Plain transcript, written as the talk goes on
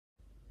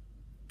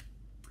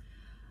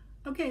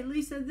Okay,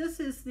 Lisa, this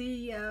is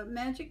the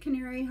Magic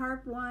Canary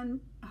Harp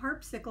 1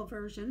 harpsichord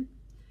version.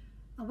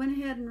 I went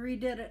ahead and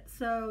redid it,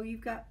 so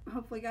you've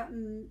hopefully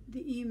gotten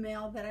the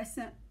email that I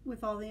sent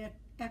with all the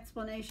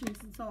explanations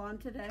and so on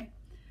today.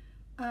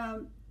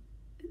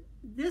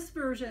 This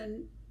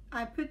version,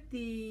 I put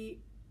the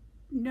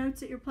notes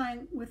that you're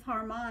playing with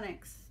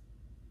harmonics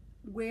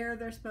where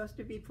they're supposed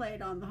to be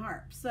played on the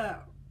harp. So,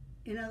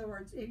 in other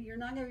words, if you're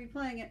not going to be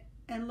playing it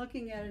and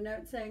looking at a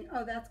note saying,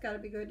 oh, that's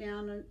got to go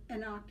down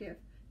an octave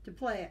to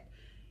play it.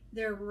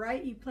 They're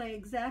right, you play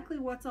exactly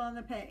what's on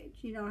the page.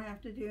 You don't have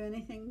to do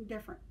anything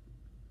different.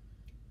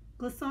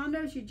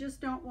 Glissandos, you just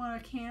don't want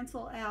to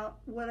cancel out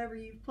whatever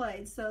you've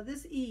played. So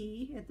this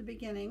E at the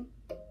beginning,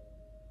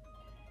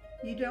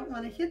 you don't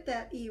want to hit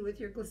that E with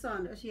your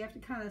glissandos. You have to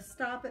kind of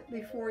stop it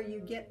before you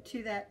get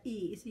to that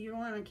E. So you don't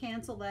want to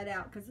cancel that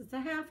out because it's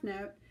a half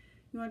note.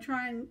 You want to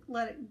try and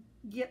let it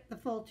get the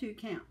full 2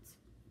 counts.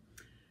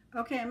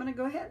 Okay, I'm going to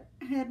go ahead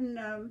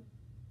and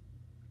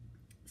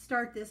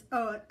start this.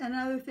 Oh,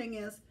 another thing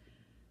is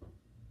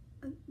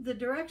the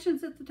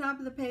directions at the top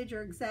of the page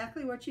are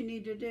exactly what you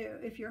need to do.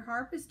 If your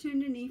harp is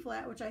tuned in E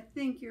flat, which I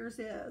think yours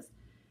is,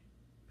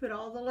 put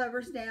all the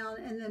levers down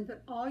and then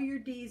put all your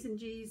D's and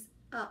G's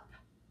up,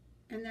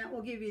 and that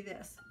will give you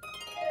this.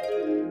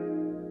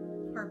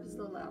 Harp is a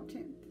little out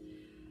tuned.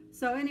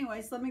 So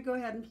anyways, let me go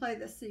ahead and play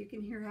this so you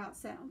can hear how it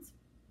sounds.